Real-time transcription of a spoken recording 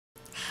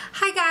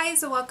Hi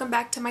guys, welcome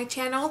back to my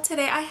channel.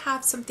 Today I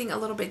have something a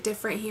little bit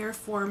different here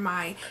for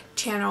my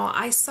channel.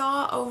 I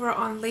saw over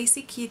on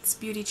Lacey Keith's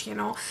beauty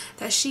channel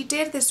that she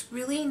did this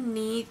really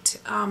neat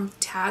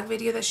tag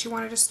video that she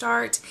wanted to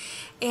start,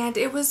 and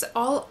it was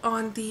all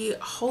on the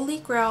Holy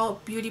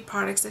Grail beauty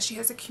products that she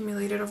has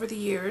accumulated over the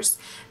years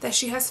that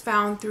she has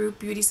found through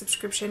beauty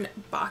subscription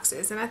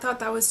boxes. And I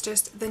thought that was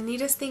just the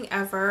neatest thing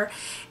ever,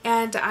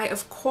 and I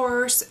of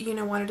course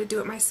wanted to do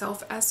it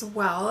myself as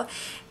well.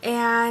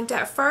 And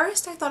at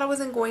first I thought I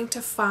wasn't going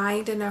to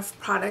find enough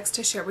products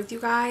to share with you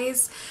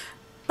guys,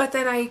 but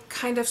then I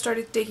kind of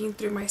started digging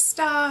through my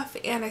stuff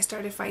and I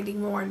started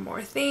finding more and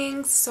more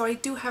things. So I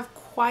do have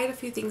quite a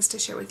few things to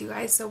share with you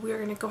guys, so we're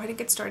going to go ahead and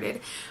get started.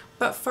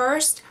 But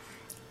first,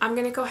 I'm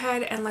going to go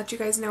ahead and let you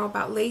guys know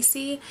about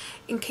Lacey.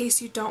 In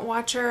case you don't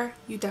watch her,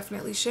 you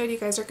definitely should. You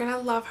guys are going to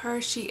love her.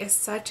 She is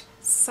such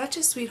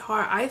a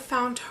sweetheart. I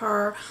found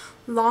her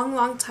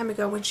long time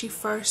ago when she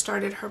first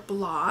started her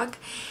blog,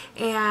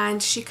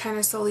 and she kind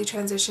of slowly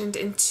transitioned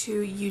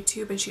into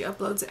YouTube, and she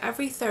uploads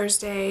every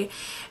Thursday,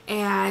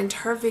 and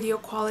her video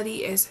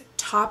quality is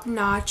top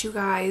notch, you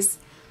guys.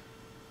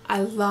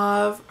 I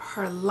love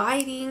her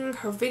lighting,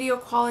 her video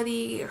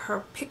quality,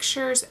 her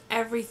pictures,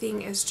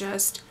 everything is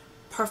just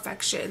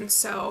perfection.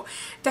 So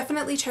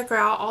definitely check her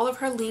out. All of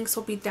her links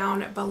will be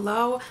down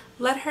below.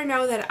 Let her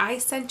know that I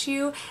sent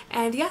you,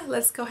 and yeah,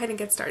 let's go ahead and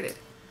get started.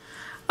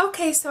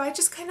 Okay, so I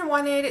just kind of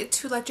wanted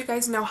to let you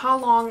guys know how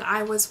long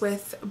I was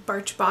with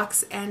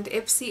Birchbox and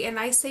Ipsy, and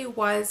I say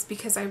was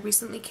because I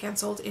recently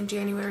canceled in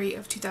January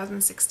of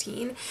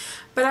 2016,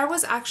 but I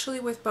was actually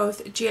with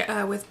both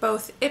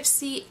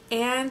Ipsy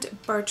and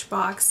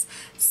Birchbox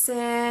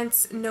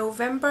since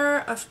November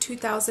of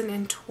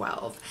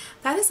 2012.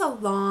 That is a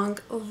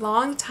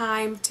long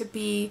time to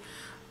be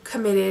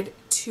committed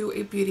to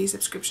a beauty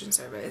subscription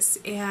service,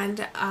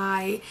 and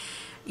I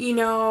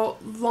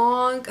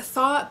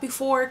thought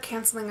before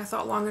canceling, I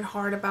thought long and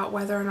hard about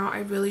whether or not I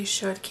really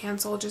should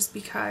cancel, just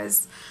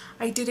because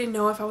I didn't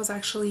know if I was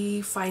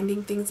actually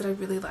finding things that I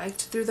really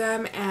liked through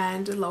them,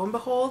 and lo and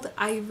behold,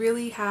 I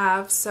really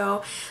have.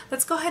 So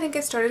let's go ahead and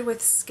get started with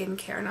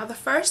skincare. Now the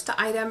first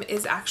item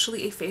is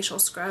actually a facial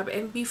scrub,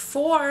 and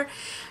before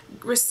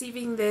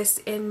receiving this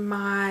in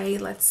my,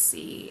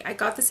 I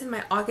got this in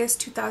my August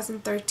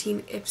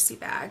 2013 Ipsy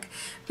bag.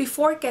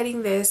 Before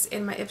getting this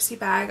in my Ipsy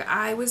bag,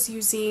 I was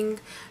using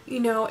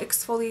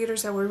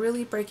exfoliators that were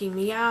really breaking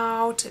me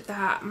out,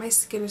 that my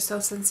skin is so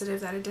sensitive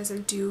that it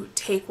doesn't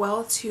take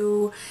well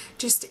to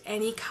just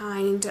any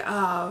kind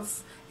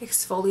of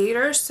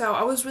exfoliator. So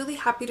I was really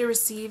happy to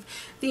receive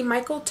the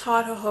Michael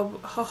Todd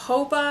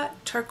Jojoba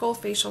Charcoal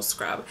Facial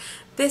Scrub.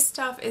 This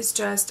stuff is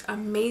just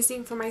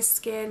amazing for my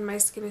skin. My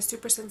skin is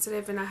super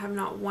sensitive, and I have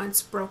not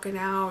once broken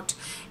out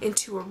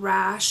into a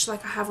rash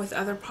like I have with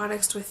other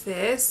products with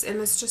this, and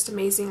it's just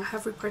amazing. I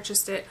have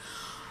repurchased it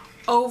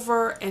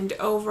over and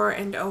over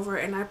and over,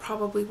 and I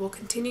probably will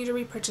continue to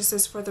repurchase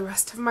this for the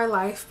rest of my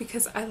life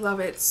because I love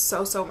it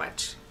so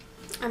much.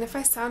 And if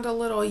I sound a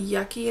little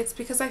yucky, it's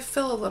because I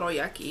feel a little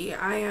yucky.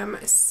 I am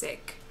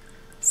sick.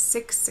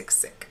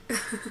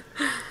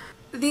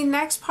 The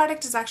next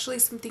product is actually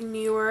something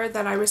newer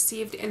that I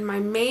received in my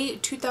May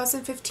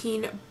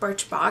 2015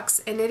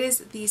 Birchbox, and it is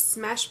the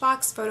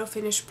Smashbox Photo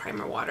Finish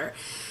Primer Water.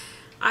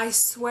 I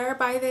swear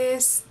by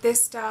this.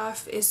 This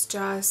stuff is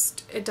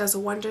just, it does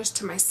wonders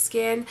to my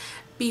skin.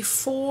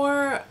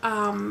 Before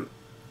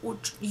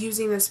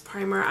using this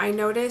primer, I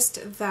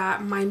noticed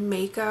that my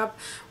makeup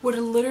would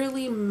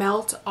literally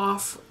melt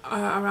off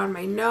around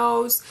my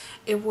nose.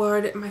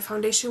 My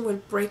foundation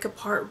would break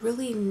apart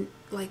really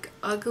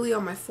ugly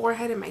on my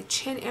forehead and my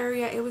chin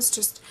area. It was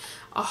just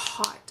a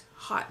hot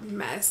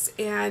mess,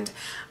 and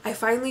I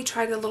finally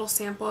tried a little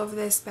sample of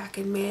this back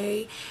in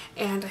May,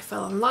 and I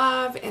fell in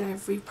love, and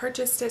I've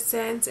repurchased it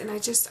since, and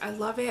I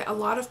love it. A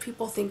lot of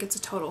people think it's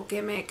a total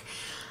gimmick.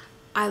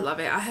 I love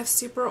it. I have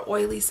super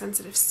oily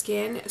sensitive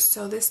skin,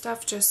 so this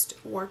stuff just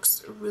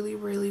works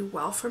really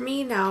well for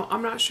me. Now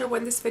I'm not sure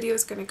when this video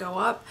is going to go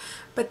up,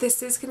 but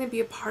this is going to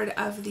be a part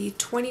of the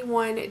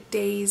 21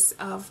 days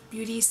of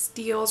beauty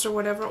steals, or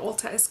whatever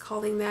Ulta is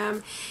calling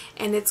them,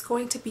 and it's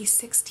going to be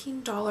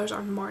 $16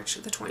 on March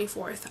the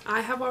 24th. I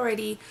have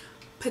already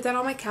put that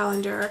on my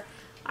calendar.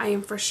 I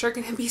am for sure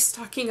going to be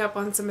stocking up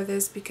on some of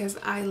this because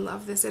I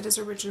love this. It is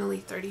originally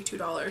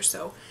 $32,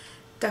 so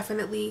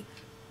definitely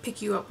pick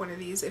you up one of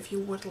these if you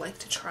would like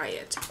to try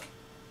it.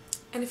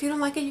 And if you don't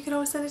like it, you can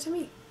always send it to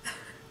me.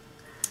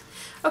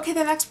 Okay,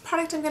 the next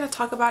product I'm going to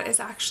talk about is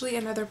actually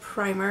another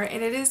primer,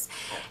 and it is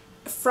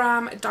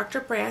from Dr.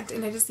 Brandt,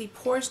 and it is the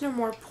Pores No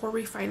More Pore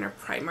Refiner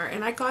Primer,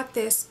 and I got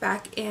this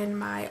back in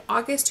my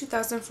August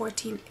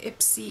 2014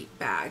 Ipsy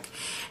bag,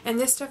 and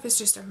this stuff is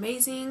just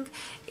amazing.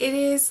 It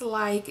is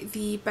like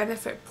the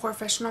Benefit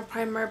Professional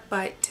Primer,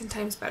 but 10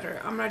 times better.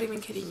 I'm not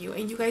even kidding you,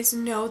 and you guys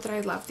know that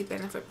I love the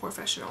Benefit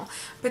Professional,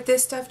 but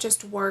this stuff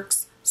just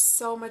works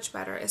so much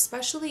better,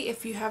 especially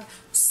if you have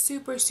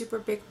super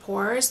big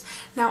pores.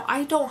 Now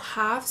I don't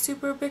have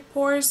super big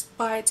pores,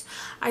 but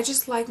I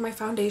just like my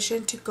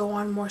foundation to go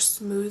on more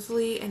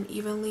smoothly and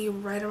evenly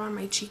right around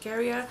my cheek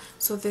area,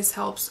 so this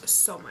helps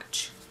so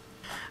much.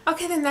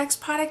 Okay, the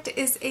next product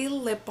is a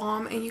lip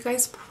balm, and you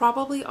guys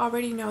probably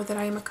already know that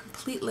I am a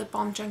complete lip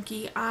balm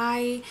junkie.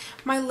 My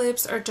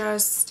lips are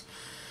just,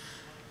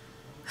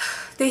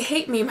 they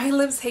hate me. My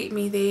lips hate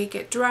me. They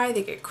get dry,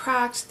 they get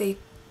cracked, they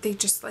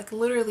just like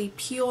literally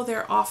peel.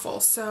 They're awful.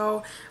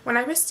 So when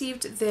I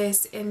received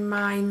this in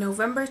my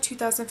November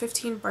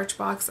 2015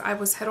 Birchbox, I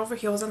was head over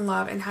heels in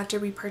love and had to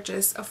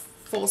repurchase a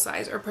full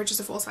size, or purchase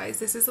a full size.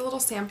 This is a little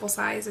sample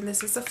size and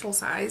this is a full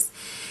size.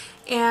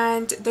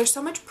 And there's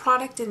so much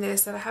product in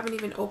this that I haven't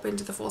even opened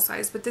the full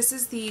size, but this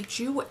is the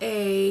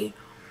Jouer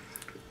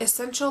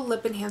Essential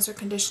Lip Enhancer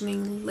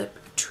Conditioning Lip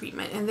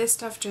Treatment, and this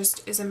stuff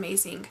just is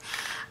amazing.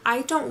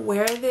 I don't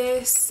wear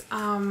this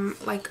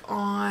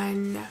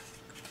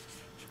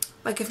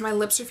like if my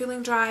lips are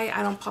feeling dry,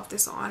 I don't pop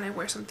this on. I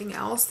wear something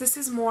else. This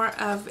is more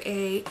of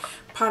a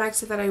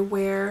product that I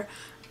wear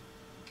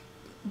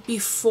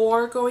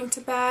before going to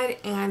bed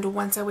and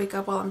once I wake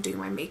up while I'm doing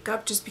my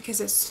makeup, just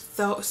because it's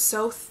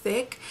so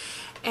thick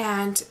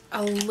and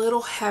a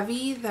little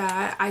heavy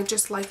that I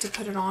just like to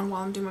put it on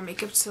while I'm doing my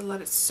makeup to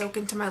let it soak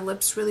into my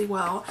lips really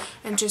well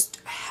and just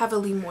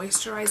heavily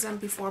moisturize them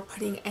before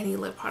putting any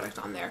lip product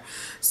on there.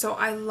 So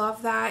I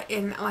love that,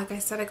 and like I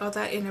said, I got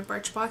that in a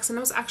Birchbox, and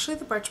it was actually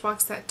the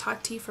Birchbox that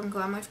Tati from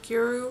Glam Life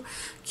Guru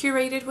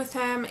curated with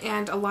him,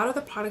 and a lot of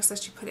the products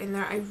that she put in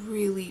there I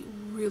really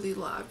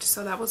loved.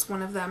 So that was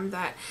one of them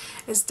that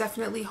is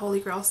definitely holy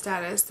grail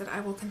status that I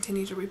will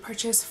continue to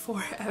repurchase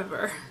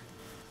forever.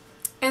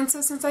 And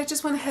so since I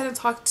just went ahead and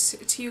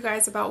talked to you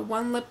guys about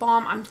one lip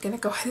balm, I'm going to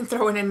go ahead and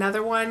throw in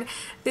another one.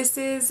 This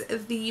is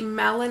the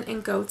Melon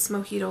and Goats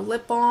Mojito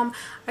Lip Balm.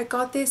 I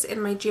got this in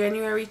my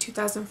January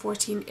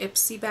 2014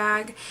 Ipsy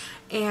bag,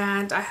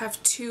 and I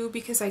have two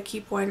because I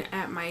keep one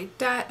at my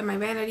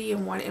vanity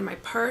and one in my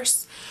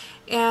purse.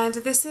 And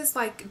this is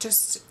like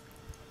just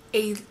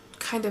a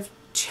kind of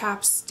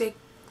chapstick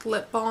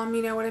lip balm,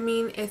 you know what I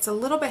mean? It's a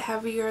little bit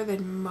heavier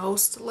than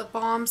most lip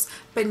balms,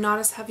 but not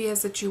as heavy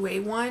as the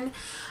Jouer one.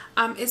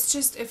 It's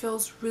just, it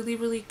feels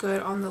really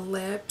good on the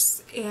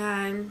lips,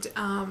 and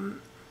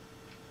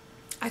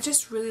I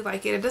just really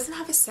like it. It doesn't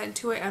have a scent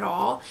to it at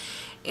all,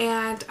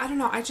 and I don't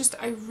know,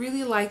 I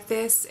really like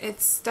this.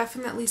 It's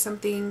definitely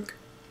something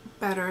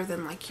better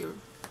than like your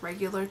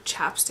regular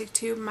chapstick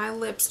tube. My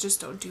lips just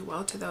don't do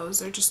well to those.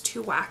 They're just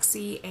too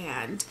waxy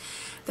and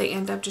they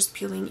end up just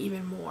peeling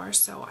even more.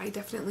 So I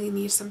definitely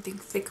need something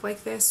thick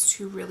like this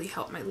to really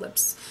help my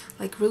lips,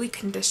 like really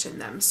condition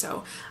them.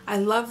 So I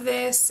love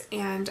this,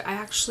 and I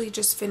actually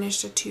just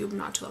finished a tube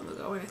not too long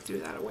ago and I threw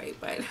that away,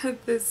 but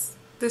this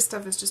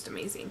stuff is just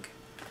amazing.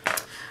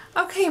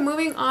 Okay,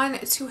 moving on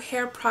to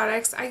hair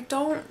products. I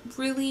don't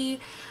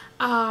really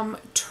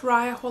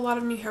try a whole lot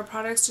of new hair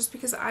products just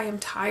because I am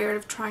tired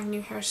of trying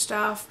new hair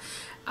stuff.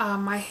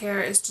 My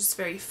hair is just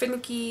very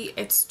finicky.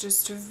 It's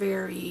just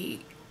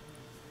very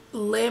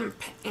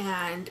limp,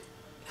 and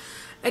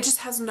it just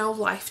has no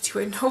life to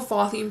it, no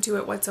volume to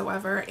it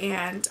whatsoever,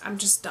 and I'm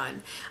just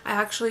done. I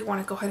actually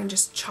want to go ahead and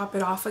just chop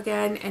it off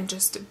again and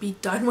just be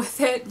done with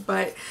it.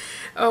 But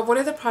one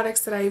of the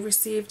products that I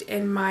received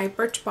in my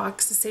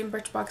Birchbox, the same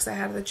Birchbox I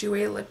had the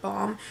Jouer lip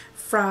balm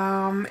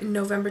from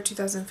November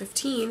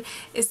 2015,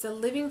 is the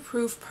Living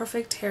Proof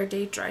Perfect Hair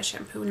Day Dry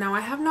Shampoo. Now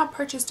I have not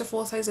purchased a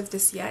full size of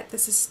this yet.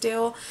 This is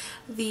still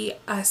the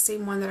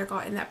same one that I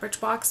got in that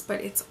Birchbox, but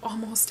it's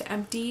almost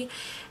empty,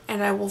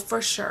 and I will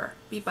for sure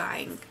be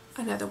buying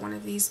another one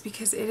of these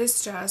because it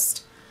is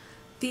just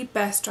the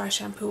best dry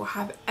shampoo I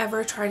have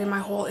ever tried in my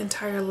whole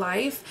entire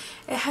life.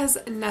 It has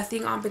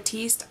nothing on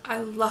Batiste. I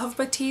love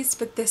Batiste,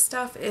 but this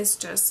stuff is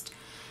just,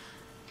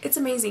 it's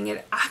amazing.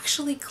 It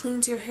actually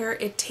cleans your hair.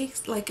 It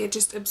takes, like, it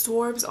just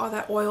absorbs all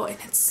that oil, and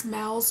it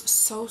smells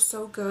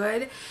so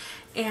good,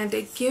 and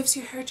it gives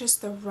your hair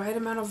just the right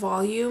amount of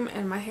volume,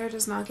 and my hair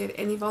does not get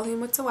any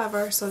volume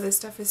whatsoever. So this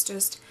stuff is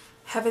just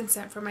heaven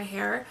sent for my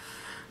hair.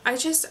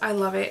 I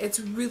love it. It's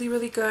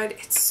really good.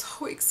 It's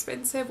so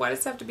expensive. Why does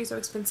it have to be so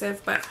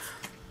expensive? But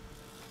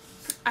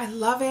I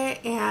love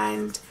it,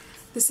 and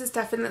this is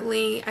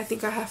definitely, I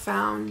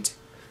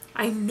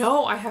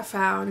know I have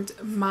found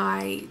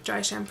my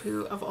dry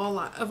shampoo of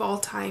all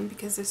time,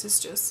 because this is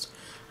just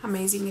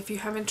amazing. If you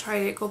haven't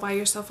tried it, go buy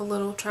yourself a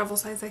little travel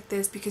size like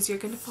this, because you're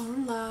going to fall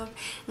in love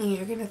and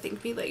you're going to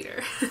thank me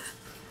later.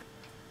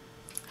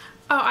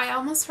 Oh, I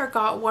almost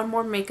forgot one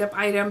more makeup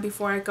item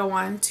before I go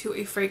on to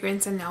a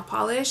fragrance and nail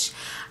polish.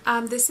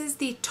 This is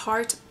the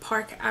Tarte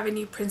Park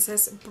Avenue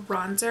Princess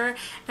Bronzer,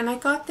 and I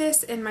got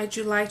this in my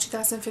July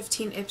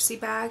 2015 Ipsy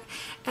bag,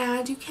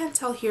 and you can't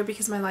tell here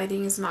because my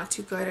lighting is not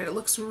too good. It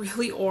looks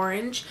really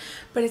orange,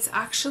 but it's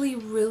actually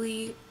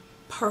really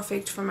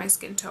perfect for my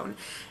skin tone.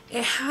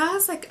 It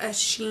has like a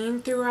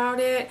sheen throughout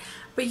it,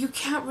 but you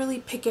can't really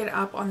pick it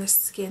up on the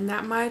skin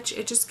that much.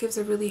 It just gives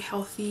a really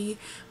healthy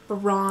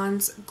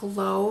bronze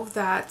glow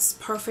that's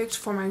perfect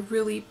for my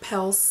really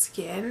pale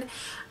skin.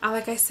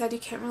 Like I said, you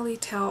can't really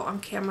tell on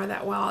camera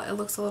that well. It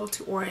looks a little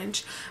too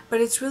orange,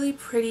 but it's really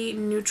pretty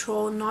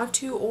neutral, not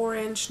too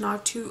orange,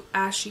 not too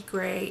ashy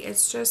gray.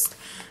 It's just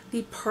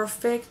the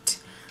perfect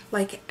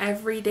like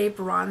everyday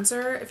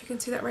bronzer, if you can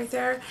see that right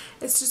there.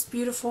 It's just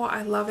beautiful.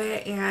 I love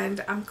it,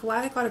 and I'm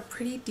glad I got a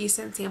pretty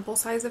decent sample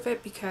size of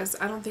it because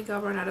I don't think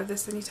I'll run out of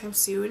this anytime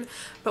soon,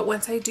 but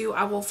once I do,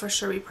 I will for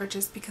sure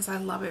repurchase because I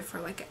love it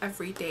for like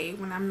every day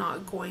when I'm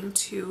not going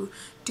to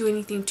do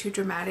anything too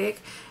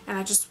dramatic and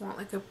I just want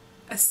like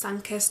a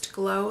sun-kissed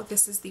glow.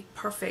 This is the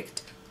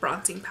perfect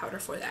bronzing powder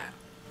for that.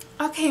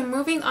 Okay,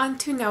 moving on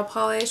to nail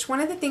polish. One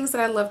of the things that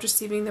I loved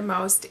receiving the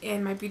most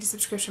in my beauty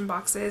subscription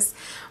boxes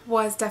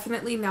was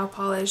definitely nail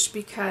polish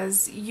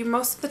because you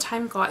most of the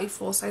time got a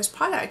full-size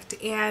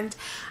product, and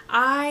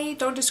I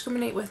don't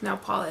discriminate with nail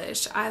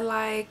polish. I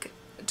like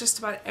just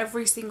about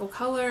every single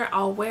color.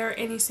 I'll wear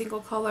any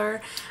single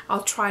color.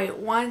 I'll try it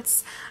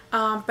once.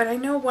 But I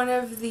know one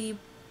of the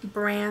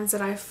brands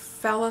that I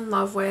fell in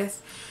love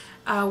with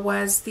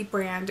was the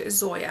brand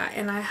Zoya,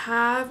 and I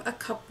have a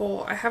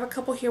couple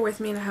here with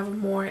me, and I have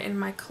more in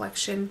my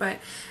collection, but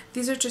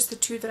these are just the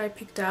two that I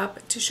picked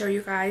up to show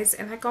you guys,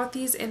 and I got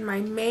these in my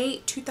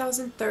May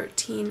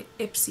 2013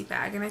 Ipsy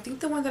bag, and I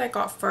think the one that I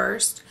got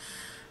first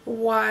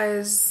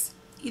was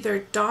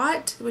either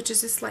Dot, which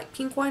is this light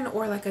pink one,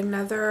 or like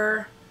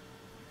another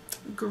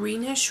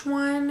greenish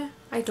one.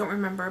 I don't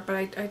remember, but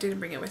I didn't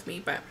bring it with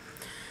me, but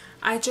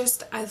I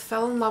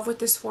fell in love with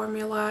this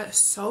formula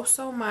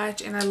so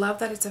much, and I love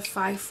that it's a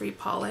 5 free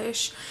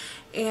polish,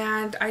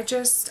 and I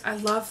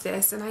love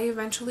this, and I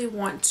eventually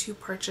want to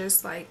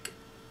purchase like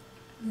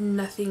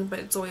nothing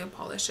but Zoya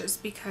polishes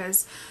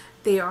because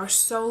they are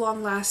so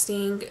long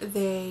lasting.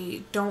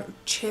 They don't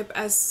chip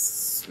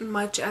as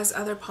much as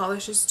other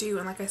polishes do,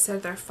 and like I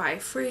said, they're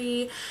 5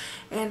 free,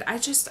 and I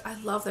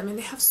love them, and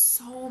they have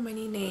so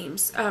many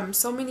names,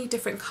 so many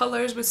different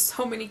colors with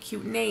so many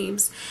cute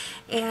names.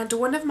 And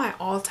one of my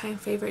all-time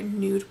favorite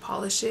nude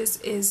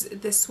polishes is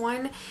this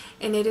one,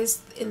 and it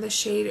is in the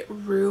shade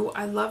Rue.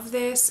 I love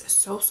this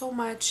so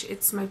much.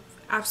 It's my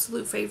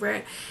absolute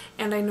favorite,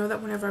 and I know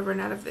that whenever I run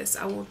out of this,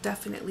 I will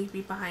definitely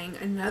be buying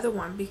another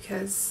one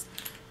because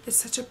it's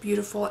such a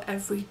beautiful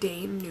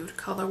everyday nude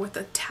color with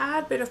a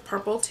tad bit of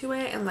purple to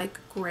it and like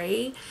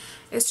gray.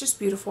 It's just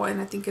beautiful,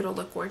 and I think it'll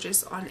look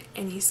gorgeous on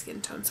any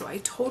skin tone. So I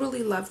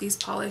totally love these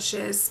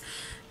polishes.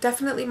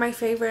 Definitely my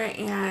favorite,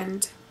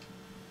 and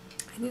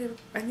I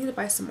need to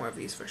buy some more of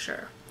these for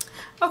sure.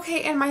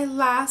 Okay, and my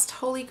last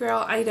holy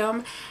grail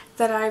item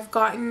that I've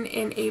gotten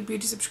in a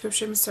beauty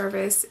subscription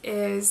service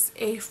is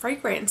a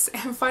fragrance.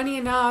 And funny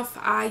enough,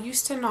 I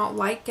used to not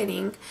like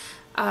getting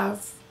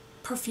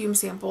perfume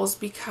samples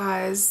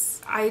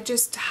because I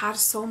just had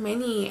so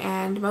many,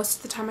 and most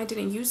of the time I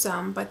didn't use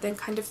them, but then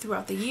kind of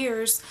throughout the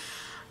years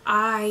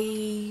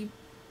I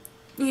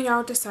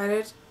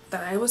decided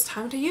that it was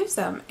time to use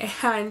them,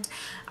 and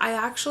I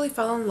actually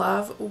fell in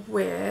love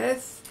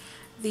with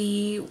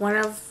the one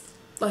of,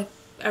 like,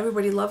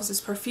 everybody loves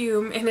this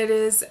perfume, and it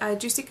is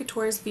Juicy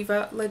Couture's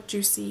Viva La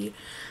Juicy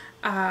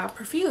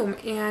perfume,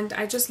 and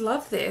I just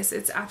love this.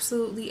 It's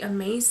absolutely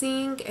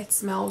amazing. It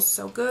smells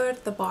so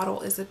good. The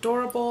bottle is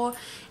adorable,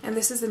 and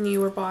this is a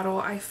newer bottle.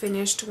 I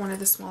finished one of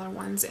the smaller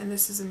ones, and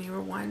this is a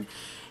newer one,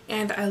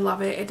 and I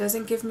love it. It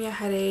doesn't give me a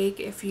headache.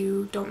 If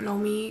you don't know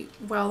me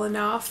well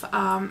enough,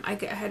 I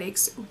get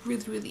headaches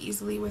really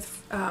easily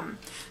with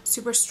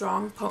super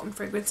strong potent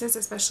fragrances,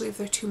 especially if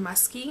they're too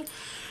musky.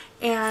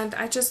 And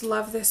I just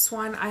love this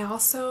one. I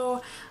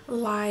also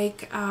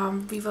like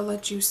Viva La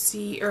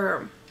Juicy,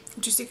 or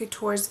Juicy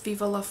Couture's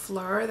Viva La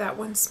Fleur. That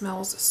one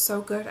smells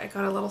so good. I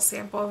got a little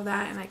sample of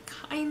that, and I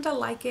kind of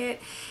like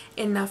it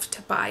enough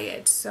to buy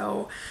it.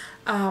 So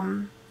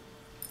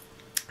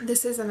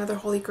this is another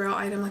holy grail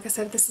item. Like I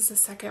said, this is the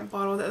second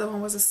bottle. The other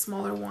one was a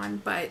smaller one,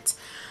 but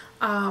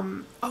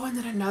oh, and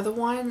then another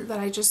one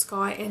that I just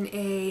got in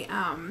a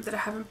that I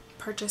haven't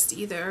purchased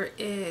either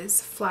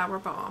is Flower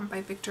Bomb by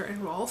Viktor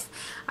and Rolf.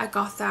 I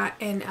got that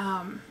in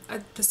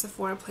the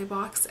Sephora Play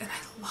box, and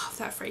I love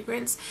that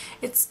fragrance.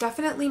 It's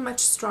definitely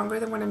much stronger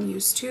than what I'm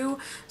used to,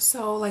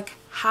 so like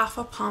half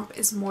a pump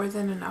is more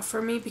than enough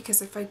for me,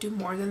 because if I do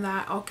more than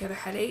that, I'll get a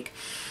headache.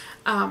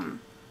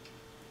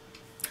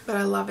 But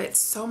I love it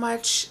so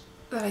much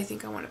that I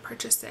think I want to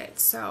purchase it.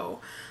 So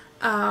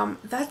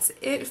that's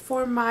it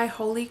for my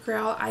holy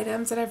grail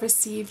items that I've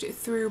received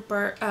through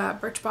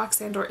Bircbbox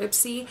and or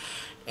Ipsy.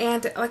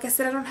 And like I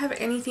said, I don't have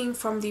anything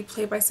from the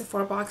Play by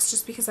Sephora box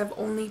just because I've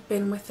only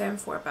been with them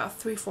for about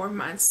 3-4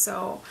 months.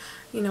 So,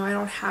 you know, I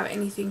don't have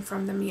anything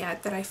from them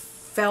yet that I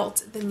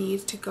felt the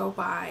need to go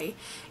buy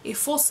a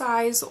full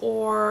size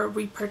or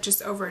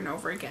repurchase over and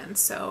over again.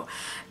 So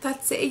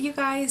that's it, you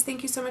guys.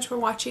 Thank you so much for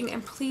watching,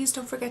 and please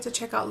don't forget to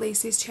check out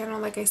Lacey's channel.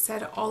 Like I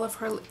said, all of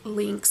her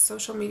links,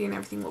 social media and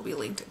everything will be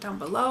linked down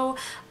below.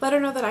 Let her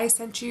know that I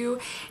sent you,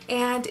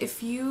 and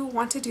if you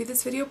want to do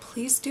this video,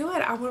 please do it.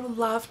 I would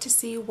love to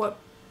see what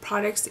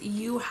products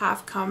you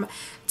have come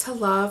to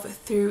love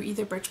through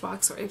either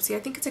Birchbox or Ipsy. I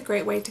think it's a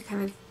great way to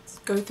kind of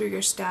go through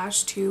your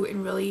stash too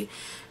and really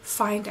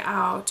find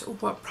out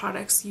what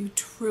products you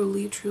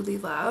truly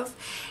love.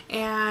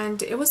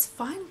 And it was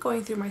fun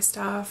going through my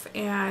stuff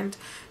and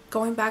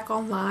going back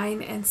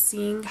online and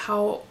seeing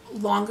how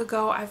long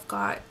ago I've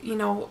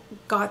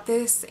got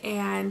this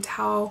and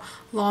how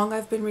long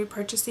I've been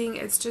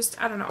repurchasing. It's just,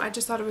 I don't know, I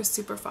just thought it was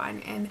super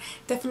fun and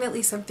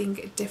definitely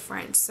something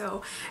different.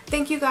 So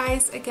thank you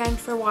guys again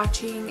for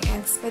watching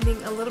and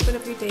spending a little bit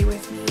of your day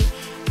with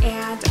me,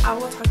 and I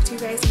will talk to you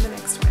guys in the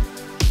next one.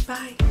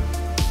 Bye!